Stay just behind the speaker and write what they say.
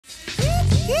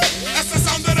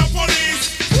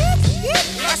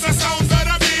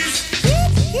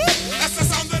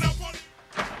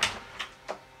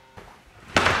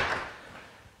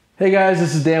Hey guys,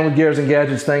 this is Dan with Gears and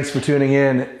Gadgets. Thanks for tuning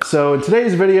in. So in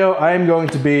today's video, I am going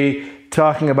to be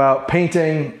talking about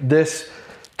painting this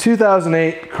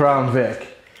 2008 Crown Vic.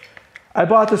 I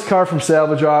bought this car from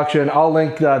salvage auction. I'll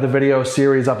link the video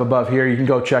series up above here. You can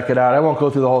go check it out. I won't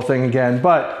go through the whole thing again,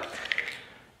 but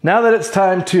now that it's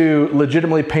time to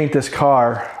legitimately paint this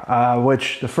car,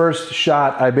 which the first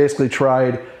shot I basically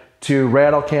tried to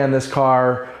rattle can this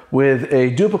car with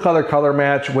a Duplicolor color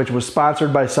match, which was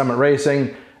sponsored by Summit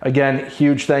Racing. Again,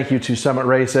 huge thank you to Summit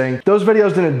Racing. Those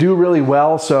videos didn't do really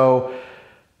well, so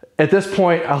at this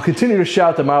point, I'll continue to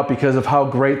shout them out because of how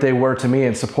great they were to me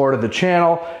and supported the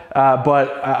channel,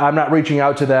 but I'm not reaching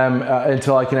out to them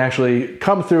until I can actually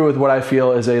come through with what I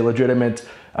feel is a legitimate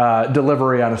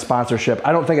delivery on a sponsorship.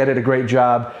 I don't think I did a great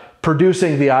job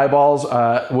producing the eyeballs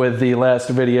with the last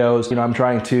videos. You know, I'm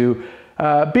trying to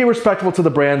be respectful to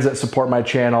the brands that support my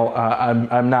channel.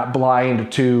 I'm not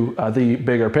blind to the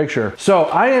bigger picture. So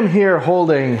I am here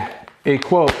holding a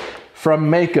quote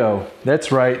from Maaco.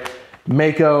 That's right,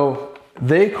 Maaco.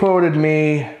 They quoted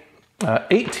me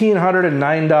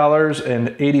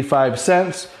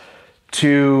 $1,809.85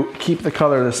 to keep the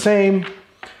color the same,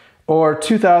 or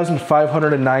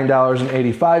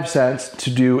 $2,509.85 to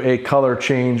do a color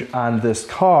change on this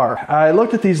car. I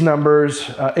looked at these numbers,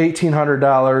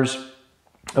 $1,800.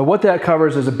 What that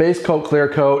covers is a base coat, clear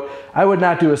coat. I would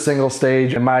not do a single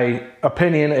stage. In my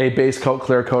opinion, a base coat,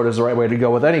 clear coat is the right way to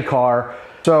go with any car.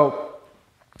 So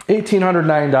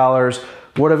 $1,809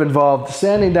 would have involved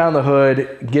sanding down the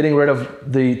hood, getting rid of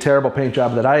the terrible paint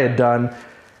job that I had done,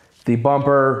 the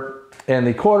bumper and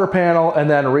the quarter panel, and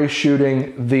then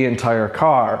reshooting the entire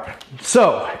car.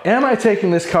 So, am I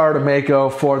taking this car to Maaco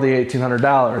for the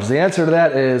 $1,800? The answer to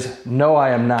that is no, I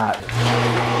am not.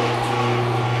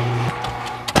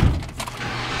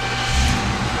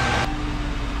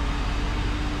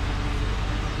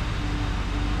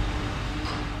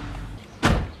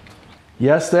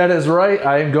 Yes, that is right.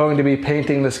 I am going to be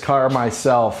painting this car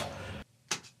myself.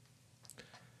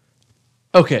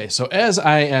 Okay, so as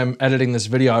I am editing this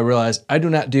video, I realize I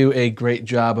do not do a great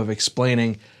job of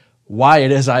explaining why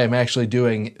it is I am actually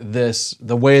doing this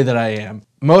the way that I am.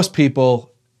 Most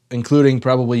people, including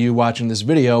probably you watching this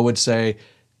video, would say,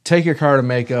 take your car to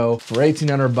Maaco for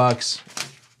 1,800 bucks.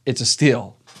 It's a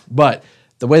steal. But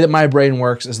the way that my brain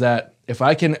works is that if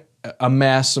I can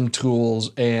amass some tools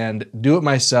and do it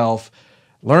myself,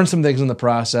 learn some things in the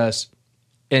process,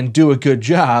 and do a good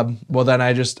job, well, then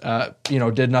I just,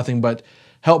 did nothing but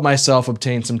help myself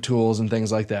obtain some tools and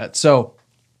things like that. So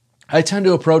I tend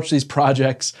to approach these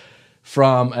projects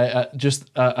from just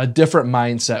a different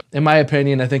mindset. In my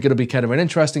opinion, I think it'll be kind of an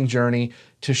interesting journey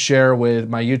to share with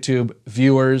my YouTube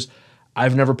viewers.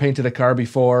 I've never painted a car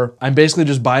before. I'm basically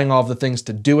just buying all of the things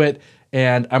to do it,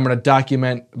 and I'm gonna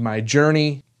document my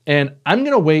journey. And I'm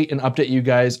gonna wait and update you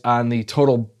guys on the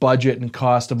total budget and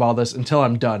cost of all this until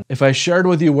I'm done. If I shared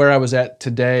with you where I was at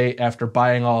today after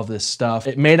buying all of this stuff,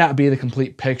 it may not be the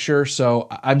complete picture, so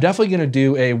I'm definitely gonna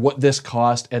do a what this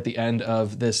cost at the end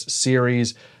of this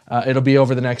series. It'll be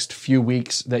over the next few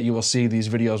weeks that you will see these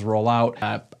videos roll out.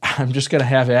 I'm just gonna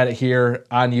have at it here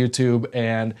on YouTube,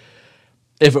 and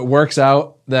if it works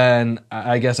out, then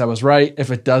I guess I was right. If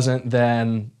it doesn't,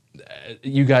 then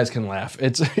you guys can laugh.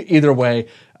 It's either way,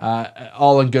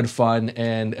 all in good fun,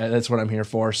 and that's what I'm here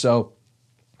for. So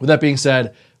with that being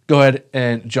said, go ahead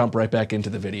and jump right back into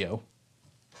the video.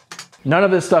 None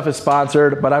of this stuff is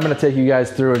sponsored, but I'm gonna take you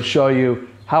guys through and show you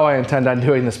how I intend on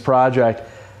doing this project.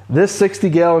 This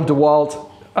 60-gallon DeWalt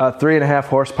 3.5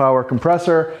 horsepower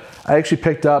compressor, I actually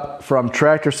picked up from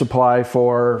Tractor Supply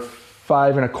for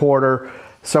 $5 1/4,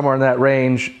 somewhere in that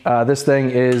range. This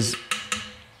thing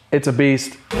it's a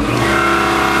beast.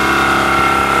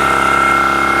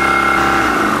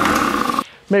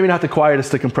 Maybe not the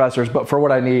quietest of compressors, but for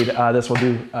what I need, this will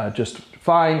do just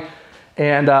fine.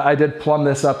 And I did plumb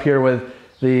this up here with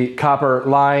the copper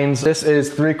lines. This is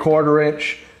 3/4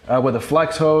 inch with a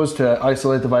flex hose to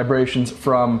isolate the vibrations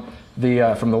from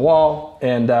the wall,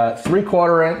 and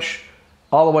 3/4 inch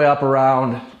all the way up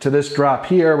around to this drop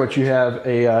here, which you have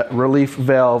a relief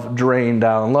valve drain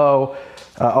down low.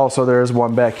 Also, there is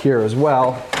one back here as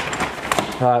well.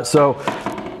 So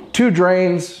 2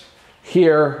 drains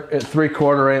here at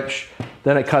 3/4 inch,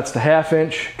 then it cuts to 1/2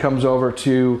 inch, comes over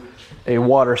to a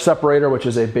water separator, which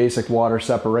is a basic water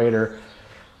separator.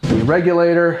 The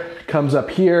regulator comes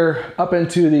up here, up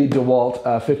into the DeWalt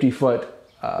 50-foot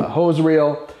hose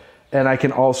reel, and I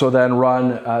can also then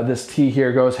run this T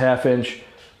here, goes 1/2 inch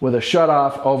with a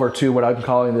shutoff over to what I'm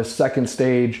calling this second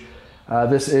stage.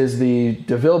 This is the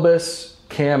DeVilbiss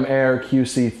Cam Air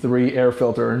QC3 air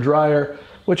filter and dryer,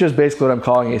 which is basically what I'm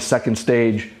calling a second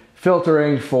stage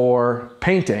filtering for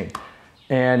painting.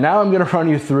 And now I'm gonna run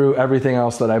you through everything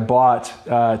else that I bought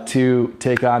to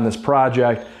take on this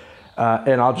project.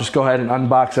 And I'll just go ahead and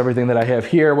unbox everything that I have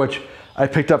here, which I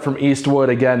picked up from Eastwood.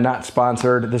 Again, not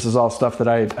sponsored. This is all stuff that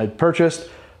I purchased.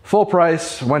 Full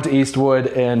price, went to Eastwood,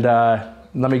 and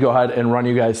let me go ahead and run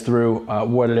you guys through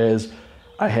what it is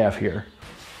I have here.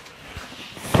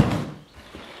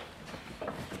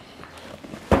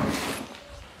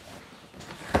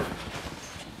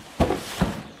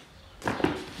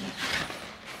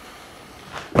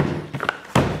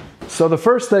 So the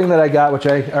first thing that I got, which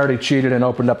I already cheated and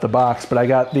opened up the box, but I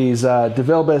got these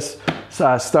DeVilbiss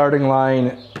starting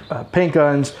line paint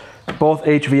guns, both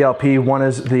HVLP. One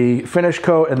is the finish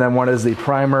coat and then one is the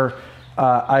primer.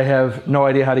 I have no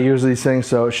idea how to use these things,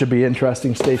 so it should be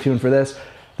interesting. Stay tuned for this.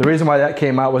 The reason why that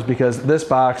came out was because this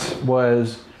box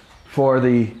was for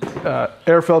the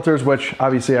air filters, which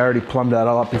obviously I already plumbed that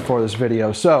all up before this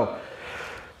video. So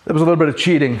there was a little bit of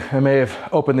cheating. I may have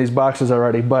opened these boxes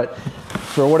already, but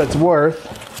for what it's worth,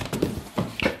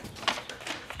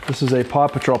 this is a Paw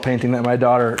Patrol painting that my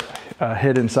daughter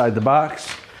hid inside the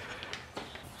box.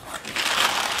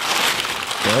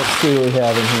 So let's see what we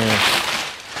have in here.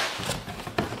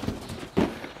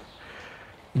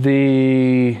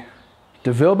 The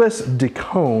DeVilbiss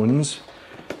Decones.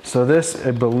 So this,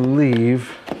 I believe,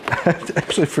 I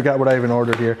actually forgot what I even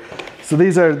ordered here. So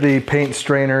these are the paint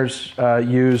strainers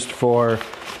used for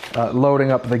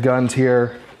loading up the guns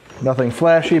here. Nothing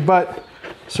flashy, but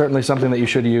certainly something that you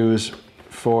should use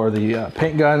for the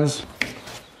paint guns.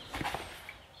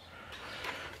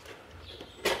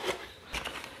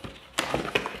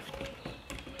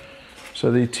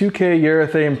 So the 2K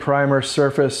urethane primer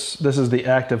surface, this is the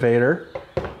activator.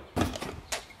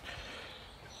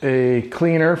 A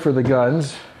cleaner for the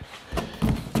guns.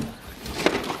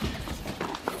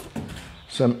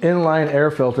 Some inline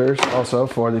air filters also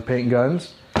for the paint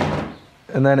guns.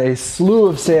 And then a slew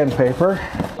of sandpaper.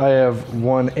 I have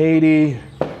 180,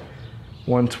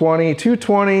 120,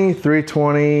 220,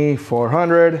 320,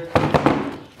 400.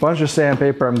 Bunch of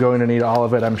sandpaper. I'm going to need all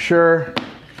of it, I'm sure,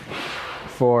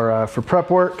 for prep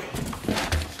work.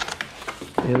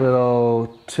 A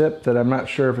little tip that I'm not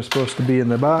sure if it's supposed to be in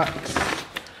the box.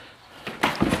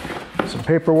 Some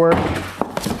paperwork.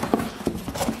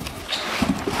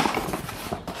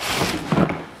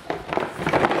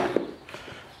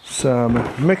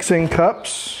 Some mixing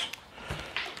cups,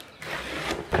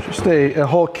 just a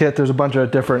whole kit. There's a bunch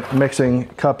of different mixing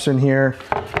cups in here.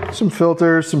 Some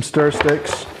filters, some stir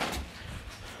sticks.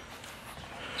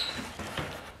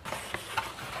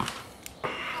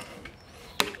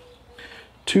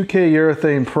 "2K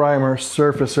urethane primer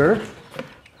surfacer."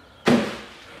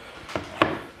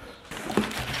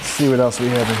 Let's see what else we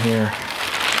have in here.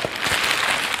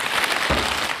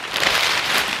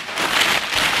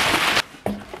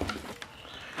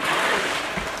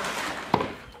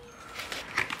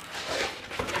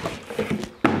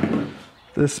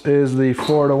 This is the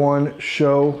 4-to-1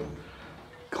 Show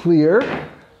Clear.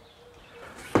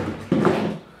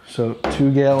 So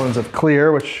 2 gallons of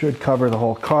clear, which should cover the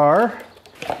whole car.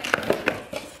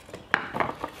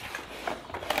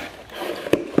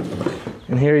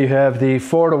 And here you have the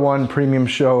 4-to-1 Premium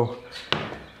Show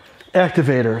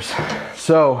activators.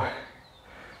 So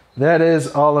that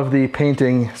is all of the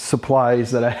painting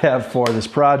supplies that I have for this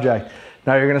project.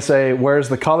 Now you're gonna say, where's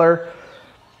the color?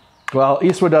 Well,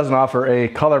 Eastwood doesn't offer a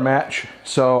color match,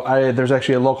 so there's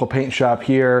actually a local paint shop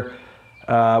here,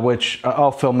 which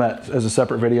I'll film that as a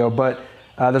separate video, but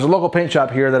there's a local paint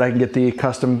shop here that I can get the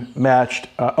custom matched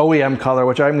OEM color,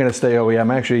 which I'm gonna stay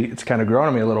OEM. Actually, it's kind of grown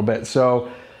on me a little bit. So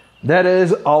that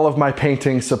is all of my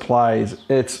painting supplies.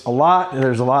 It's a lot,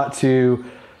 there's a lot to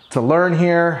learn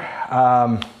here.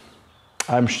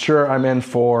 I'm sure I'm in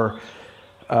for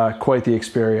quite the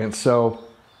experience. So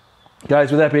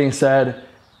guys, with that being said,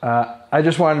 I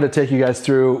just wanted to take you guys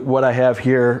through what I have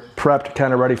here, prepped,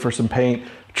 kind of ready for some paint.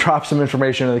 Drop some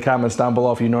information in the comments down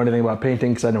below if you know anything about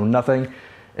painting, because I know nothing.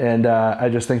 And I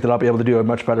just think that I'll be able to do a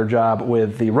much better job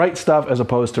with the right stuff as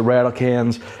opposed to rattle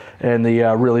cans and the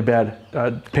really bad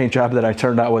paint job that I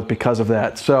turned out with because of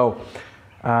that. So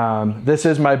this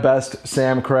is my best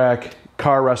Sam Crack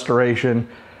car restoration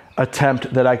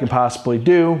attempt that I can possibly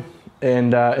do,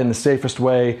 and in the safest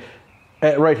way,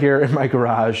 right here in my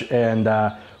garage. And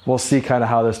we'll see kind of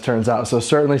how this turns out. So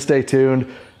certainly stay tuned.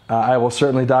 I will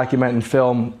certainly document and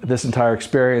film this entire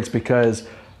experience, because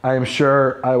I am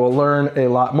sure I will learn a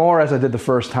lot more as I did the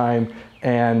first time.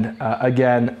 And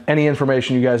again, any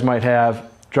information you guys might have,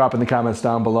 drop in the comments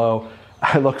down below.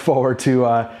 I look forward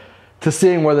to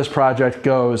seeing where this project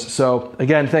goes. So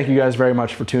again, thank you guys very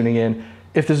much for tuning in,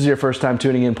 If this is your first time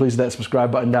tuning in, please hit that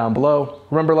subscribe button down below.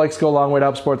 Remember, likes go a long way to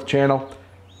help support the channel.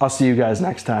 I'll see you guys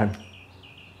next time.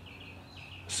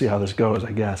 See how this goes,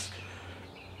 I guess.